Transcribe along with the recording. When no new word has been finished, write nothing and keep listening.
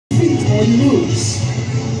or you lose.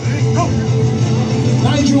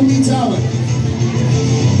 Nigel meets Allen.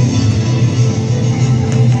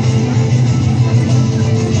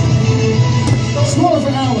 Score for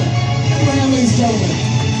Allen. Ladies and gentlemen.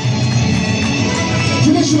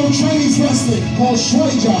 Traditional Chinese wrestling called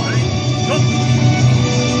Shuai Jiao.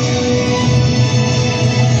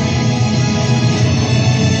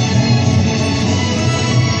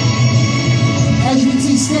 As you can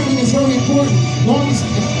see, stepping is very important,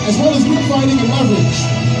 as well as grip fighting and leverage.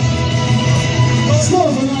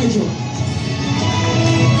 Score for Nigel.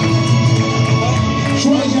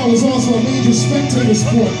 Shuai Jiao is also a major spectator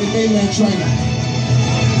sport in mainland China.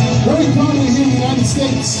 Very prominent here in the United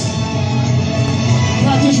States.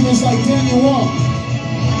 Practitioners like Daniel Wong,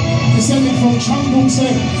 descending from Changbong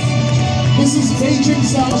Sen. This is Beijing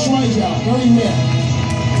style Shuai Jiao, very rare.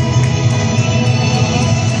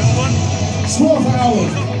 Score for Allen,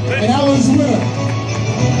 and Allen is the winner.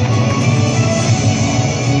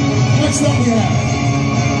 Next up we have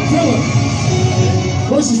Philip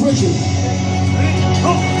versus Richard.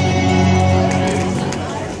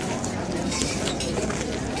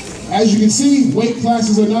 As you can see, weight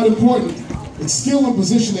classes are not important. It's skill and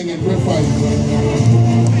positioning and grip fighting.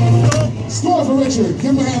 Score for Richard.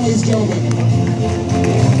 Give him a hand, ladies and gentlemen.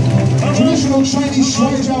 Traditional Chinese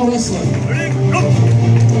Shuai Jiao wrestling.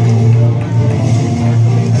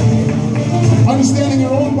 Understanding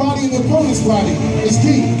your own body and the opponent's body is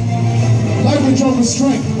key. Leverage over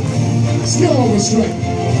strength. Skill over strength.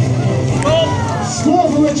 Score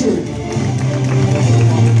for Richard.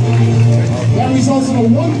 That results in a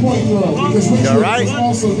 1-point throw because Richard was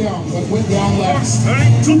also down, but went down last.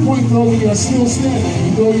 2-point throw when you are still standing and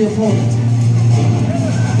you throw your opponent.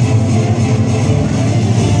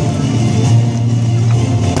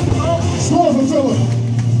 Score for Philip.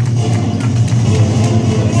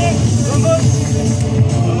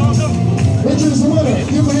 Richard is the winner.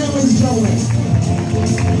 Give him a hand, ladies and gentlemen.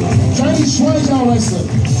 Chinese Shuai Jiao wrestling.